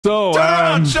So, turn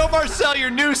around, show Marcel your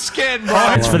new skin,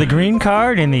 bro. It's for the green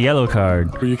card and the yellow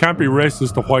card. you can't be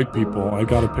racist to white people. I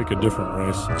gotta pick a different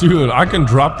race. Dude, I can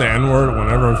drop the N-word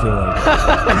whenever I feel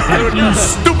like. You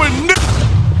stupid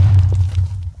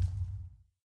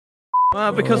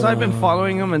because I've been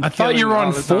following him and I thought you were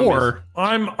on 4.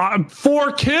 I'm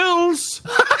 4 kills.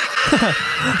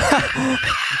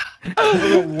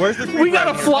 We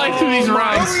gotta fly through these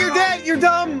rounds. Oh, you're dead. You're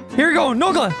dumb. Here we go,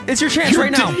 Nogla. It's your chance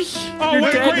right now. Oh,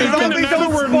 wait, another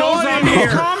word. No zombie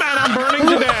come and I'm burning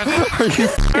to death.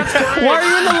 Why are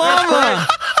you in the lava?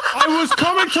 I was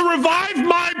coming to revive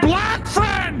my black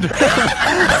friend.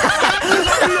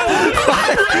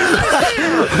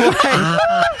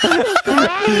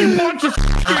 Not a bunch of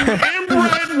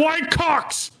inbred white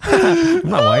cocks. I'm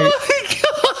not white.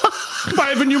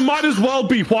 Ivan, you might as well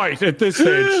be white at this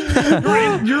stage.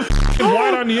 You're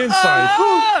white on the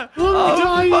inside. Bro,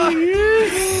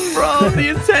 the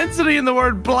intensity in the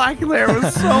word black there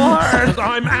was so hard.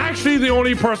 I'm actually the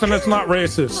only person that's not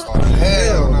racist.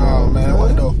 Hell no, man.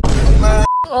 What the fuck, man?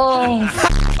 Oh,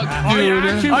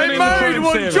 dude. I married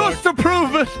one just to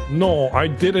prove it. No, I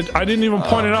did it. I didn't even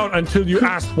point it out until you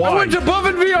asked why. I went above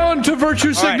and beyond to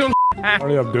virtue signal.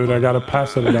 Hurry up, dude. I gotta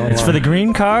pass it down. It's for the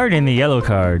green card and the yellow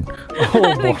card.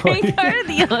 Oh, The green card or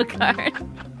the yellow card?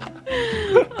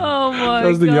 Oh my god.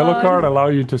 Does the yellow card allow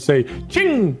you to say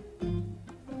ching?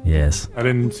 Yes. I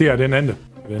didn't end it.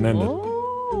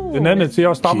 Didn't end it. See how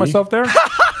I stopped myself there?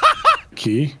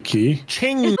 Key.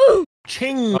 Ching.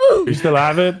 Ching. You still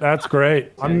have it? That's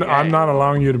great. I'm not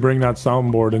allowing you to bring that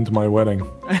soundboard into my wedding.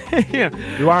 Yeah.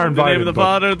 You are In the name invited. of the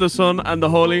Father, the Son, and the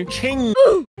Holy. Ching.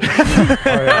 Oh,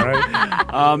 yeah, right?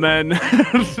 Amen.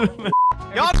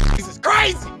 Y'all is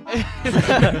crazy.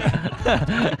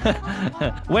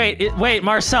 Wait,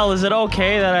 Marcel, is it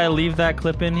okay that I leave that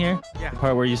clip in here? Yeah. The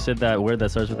part where you said that word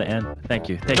that starts with the N. Thank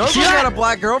you. Nobody's got a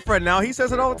black girlfriend now. He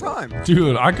says it all the time.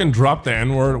 Dude, I can drop the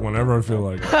N-word whenever I feel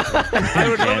like it. I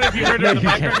would love it if you heard it in the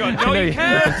background going, no, you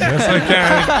can't. Yes, I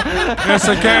can. Yes,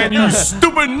 I can. You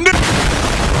stupid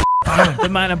The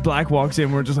man in black walks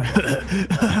in, we're just like...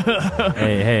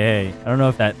 Hey. I don't know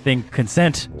if that thing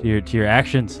consent to your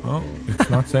actions. Well, it's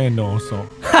not saying no, so...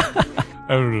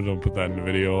 I don't put that in the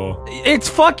video. It's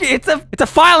a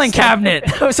filing cabinet.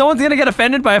 Someone's gonna get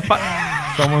offended by a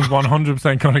Someone's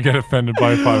 100% gonna get offended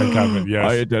by a filing cabinet, yes.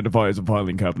 I identify as a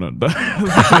filing cabinet. I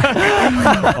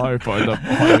find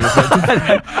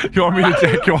that You want me to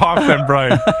take you off then,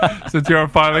 Brian? Since you're a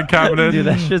filing cabinet? Dude,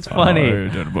 that shit's funny. I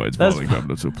identify as filing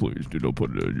cabinet, so please do not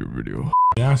put it in your video.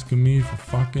 You're asking me for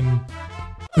fucking...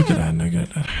 Look at that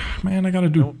nigga. Man, I gotta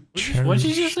do chairs. What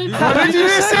did you just say? What did you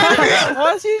just say?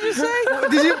 What did you say?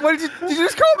 Did you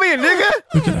just call me a nigga?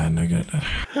 Look at that nigga.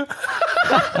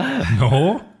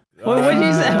 No? What did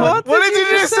you say? What did you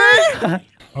just say?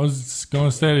 I was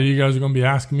gonna say that you guys are gonna be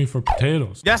asking me for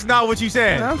potatoes. That's not what you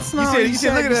said. That's not what you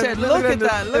said. Look at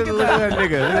that. Look at that nigga.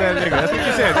 Look at that nigga. That's what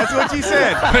you said. That's what you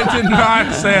said. I did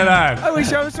not say that. I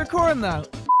wish I was recording that.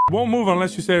 Won't move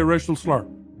unless you say a racial slur.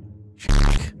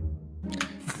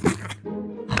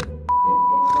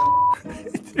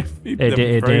 It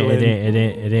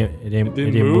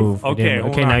didn't move.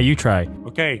 Okay, now you try.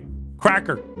 Okay,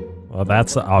 cracker. Well,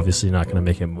 that's obviously not going to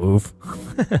make it move.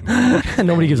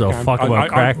 Nobody gives a fuck about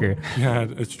cracker. Yeah,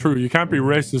 it's true. You can't be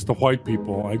racist to white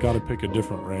people. I gotta pick a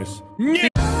different race.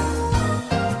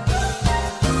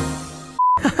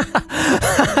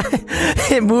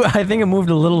 It moved. I think it moved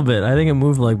a little bit. I think it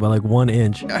moved like by like 1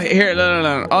 inch. Here,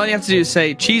 no. All you have to do is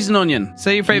say cheese and onion.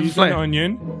 Say your favorite flavor.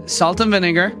 Onion, Salt and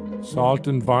vinegar. salt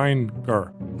and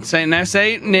vinegar. Say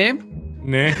nib.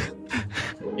 Nah.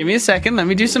 Give me a second. Let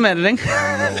me do some editing.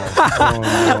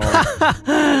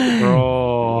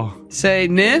 Bro. Say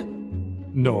nib.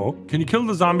 No. Can you kill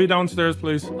the zombie downstairs,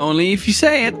 please? Only if you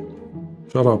say it.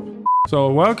 Shut up.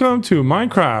 So, welcome to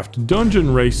Minecraft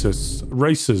Dungeon Races.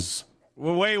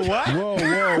 Wait, what?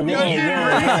 Yeah,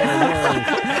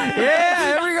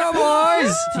 here we go,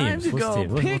 boys. Teams. What's the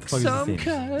team? Pick some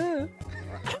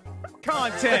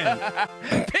Content.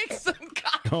 Pick some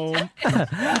We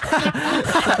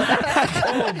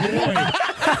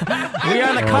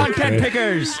are the content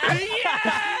pickers.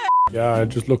 Yeah, I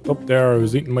just looked up there. I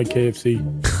was eating my KFC.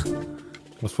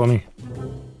 That's funny.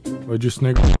 I just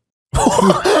sniggered.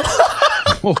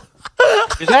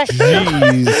 Is that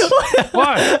Jeez.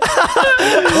 What?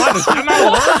 What? Is that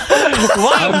not work?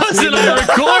 Why wasn't I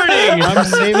recording? I'm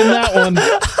saving that one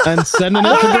and sending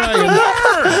it to Brian.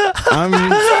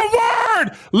 That's a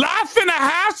word! Laugh in a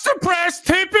half-suppressed,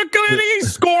 typically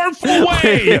scornful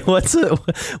way! What's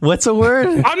a word?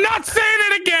 I'm not saying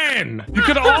it again. You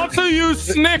could also use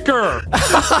Snicker.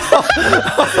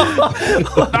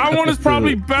 That one is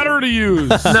probably better to use.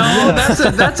 No, that's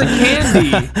a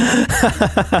candy.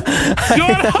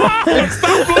 Shut up!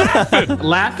 Stop laughing.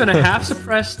 Laugh in a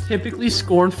half-suppressed, typically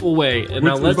scornful way. And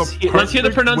now let's hear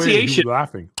the pronunciation.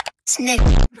 Laughing. Snick.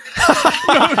 That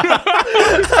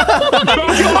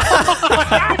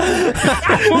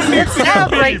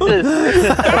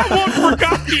one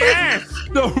forgot the S.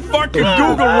 No fucking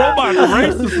Google robot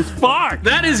racist as fuck.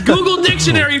 That is Google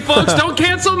Dictionary, folks. Don't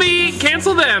cancel me.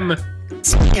 Cancel them.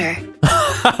 Snicker.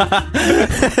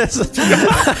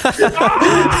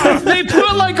 They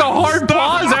put like a hard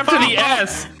pause after the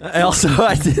S.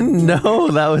 I didn't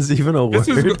know that was even a word. This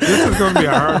is going to be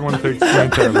a hard one to explain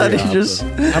to everybody.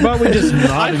 How about we just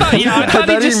not? I thought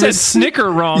he just said snicker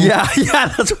wrong. Yeah,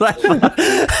 that's what I thought.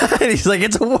 And he's like,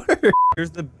 it's a word.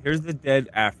 Here's the dead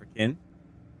African.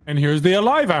 And here's the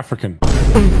alive African.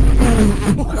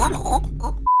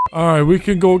 All right, we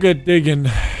can go get digging.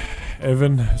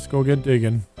 Evan, let's go get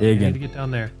digging. Need to get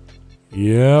down there.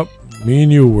 Yep, me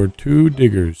and you were two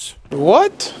diggers.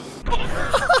 What?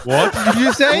 What did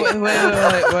you say? Wait.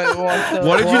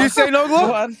 What did you just say,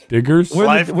 Nogla? Diggers?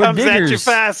 Life comes at you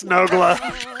fast, Nogla.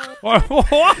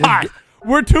 Why?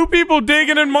 We're two people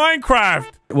digging in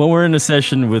Minecraft. When we're in a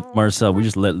session with Marcel, we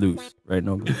just let loose, right?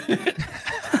 No.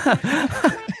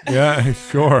 Yeah,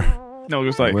 sure. No,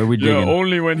 just like, where we digging? Yeah,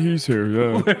 only when he's here,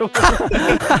 yeah.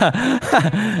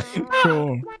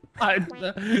 Sure.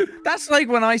 That's like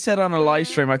when I said on a live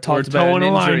stream, I talked about Towing an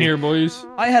a line injury. here, boys.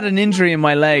 I had an injury in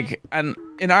my leg, and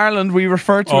in Ireland we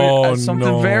refer to it as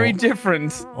something very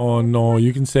different. Oh no,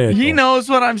 you can say it. He knows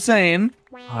what I'm saying.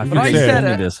 I But I said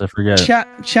it. this. I forget.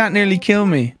 Chat nearly killed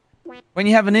me. When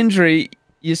you have an injury,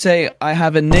 you say, I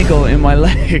have a niggle in my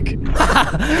leg.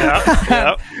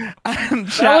 Yep.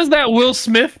 That was that Will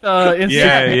Smith Instagram.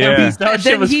 Yeah. That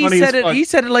shit Then was he funny said as it. fuck. He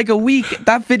said it like a week.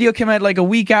 That video came out like a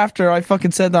week after I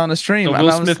fucking said that on a stream. So and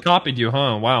Will I was, Smith copied you,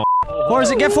 huh? Wow.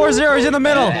 Get 4-0. He's in the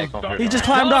middle. He just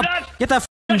climbed up. Get that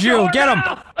Jew. Get him.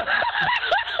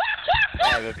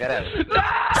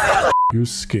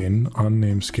 Use skin,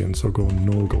 unnamed skin, so go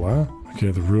Nogla.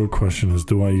 Okay, the real question is,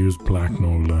 do I use black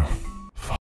Nogla?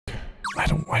 Fuck. I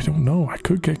don't know. I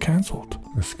could get cancelled.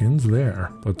 The skin's there,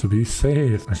 but to be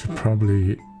safe, I should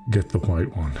probably get the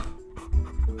white one.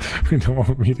 You don't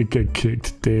want me to get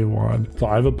kicked day one. So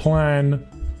I have a plan.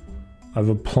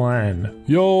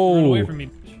 Yo! Run away from me.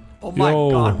 Oh my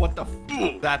god, what the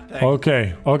that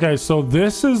thing? Okay, so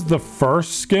this is the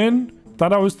first skin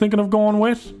that I was thinking of going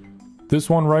with. This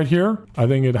one right here. I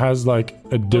think it has like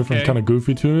a different kind of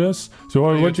goofy to this. So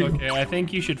Okay, I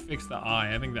think you should fix the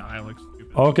eye. I think the eye looks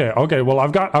stupid. Okay. Well,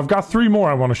 I've got 3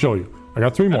 more I want to show you. I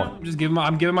got 3 more.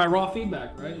 I'm giving my raw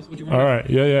feedback, right? That's what you want. All right.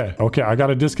 Yeah. Okay, I got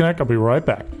to disconnect. I'll be right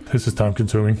back. This is time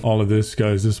consuming. All of this,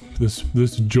 guys.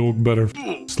 This joke better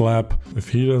slap. If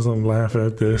he doesn't laugh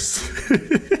at this,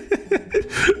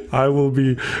 I will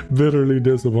be bitterly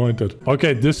disappointed.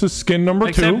 Okay, this is skin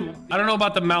number 2. I don't know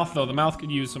about the mouth though. The mouth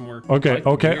could use some work. Okay.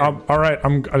 All right.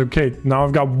 I'm okay. Now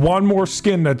I've got one more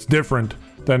skin that's different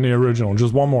than the original.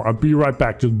 Just one more. I'll be right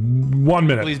back. Just 1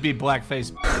 minute. Please be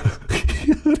blackface.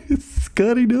 How does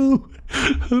Scotty know?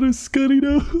 How does Scotty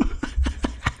know?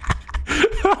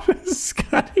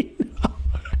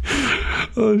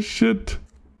 Oh shit.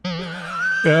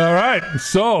 All right.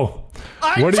 So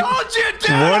What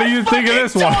do you think of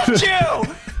this one?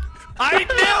 I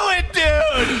knew it,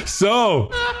 dude.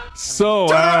 So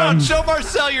Turn around, show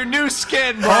Marcel your new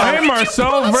skin, bro. Oh, hey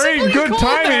Marcel, very good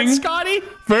timing. Scotty.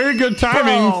 Very good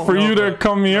timing for you to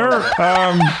come here.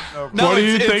 What do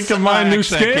you think of my new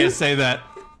skin? I can't say that.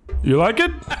 You like it?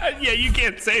 Yeah, you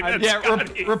can't say that.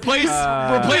 Replace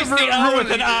the R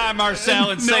with an I,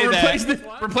 Marcel, and say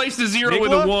that. Replace the 0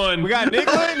 with a 1. We got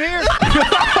Nigla in here.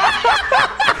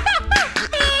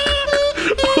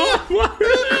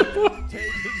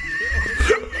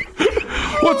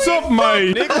 What's up,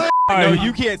 my? No,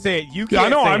 you can't say it. You can't. I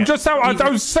know. Say I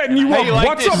was setting you up. Like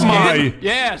What's up, my?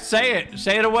 Yeah, say it.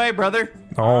 Say it away, brother.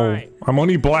 Oh, I'm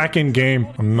only black in game.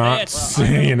 I'm not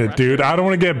saying it, dude. I don't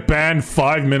want to get banned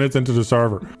 5 minutes into the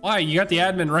server. Why? You got the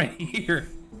admin right here.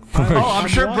 I'm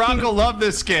sure Brock will love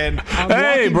this skin.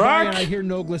 Hey, Brock. And I hear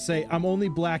Nogla say, I'm only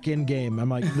black in game. I'm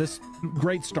like, this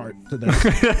great start to this.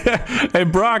 Hey,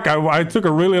 Brock, I took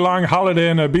a really long holiday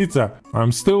in Ibiza.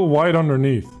 I'm still white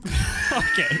underneath.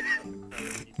 Okay.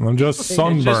 I'm just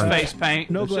sunburned. It's just face paint.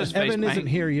 Nogla, Evan isn't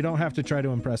here. You don't have to try to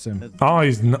impress him. Oh,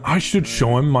 I should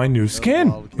show him my new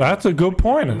skin. That's a good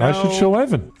point. I should show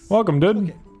Evan. Welcome,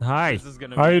 dude. Hi.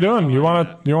 How you doing? You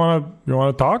wanna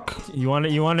talk? You want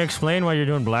to explain why you're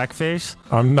doing blackface?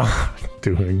 I'm not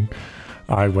doing.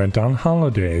 I went on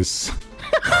holidays.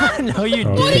 No, you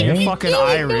didn't. You're fucking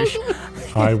Irish.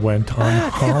 I went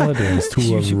on holidays to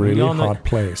a really hot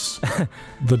place.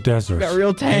 The desert. Got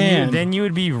real tan. Then you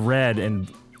would be red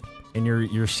and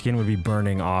your skin would be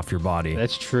burning off your body.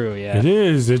 That's true, yeah. It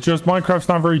is. It's just Minecraft's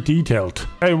not very detailed.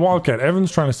 Hey, Wildcat,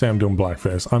 Evan's trying to say I'm doing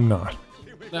blackface. I'm not.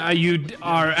 You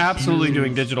are absolutely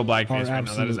doing digital blackface right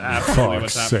now. That is absolutely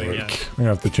what's happening. Yeah. I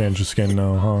have to change the skin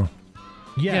now, huh?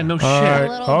 Yeah, no shit.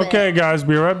 Right. Okay, guys,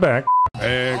 be right back.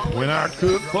 Hey, when I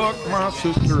could fuck my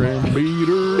sister and beat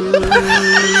her,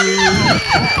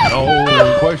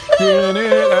 don't question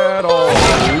it at all.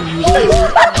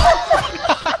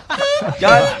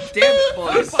 God damn it,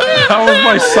 boys. That was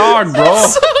my song, bro.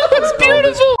 It's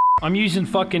beautiful. I'm using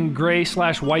fucking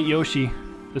gray/white Yoshi,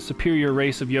 the superior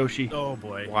race of Yoshi. Oh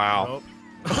boy. Wow.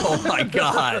 Oh my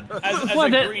god. As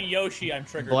a green Yoshi, I'm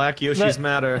triggered. Black Yoshis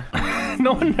matter.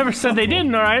 No one never said they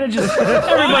didn't, alright?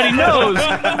 Everybody knows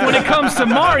when it comes to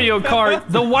Mario Kart,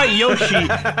 the white Yoshi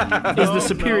is the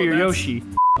superior Yoshi.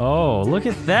 Oh, look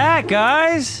at that,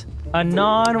 guys. A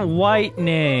non-white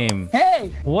name.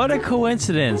 Hey! What a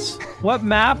coincidence. What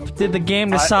map did the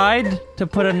game decide to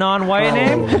put a non-white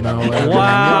name? No,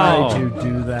 Wow. Why did you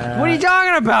do that? What are you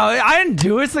talking about? I didn't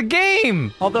do it. It's the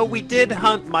game. Although we did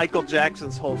hunt Michael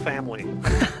Jackson's whole family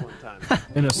one time.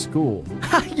 In a school.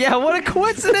 Yeah, what a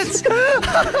coincidence.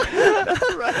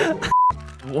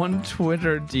 One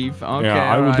Twitter deep. Okay,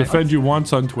 Yeah, I will defend you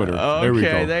once on Twitter. Okay, there we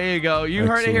go. There you go. You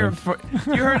heard it here.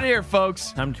 You heard it here,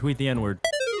 folks. Time to tweet the N-word.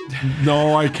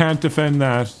 No, I can't defend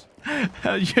that.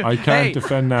 I can't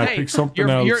defend that. Pick something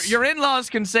else. Your in-laws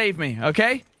can save me,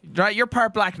 okay? Right, you're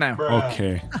part black now.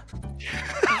 Okay.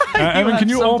 Evan, can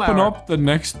you open up the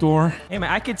next door? Hey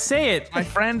man, I could say it. My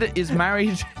friend is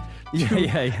married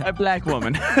to a black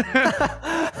woman.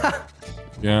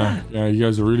 Yeah, you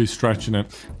guys are really stretching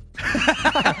it.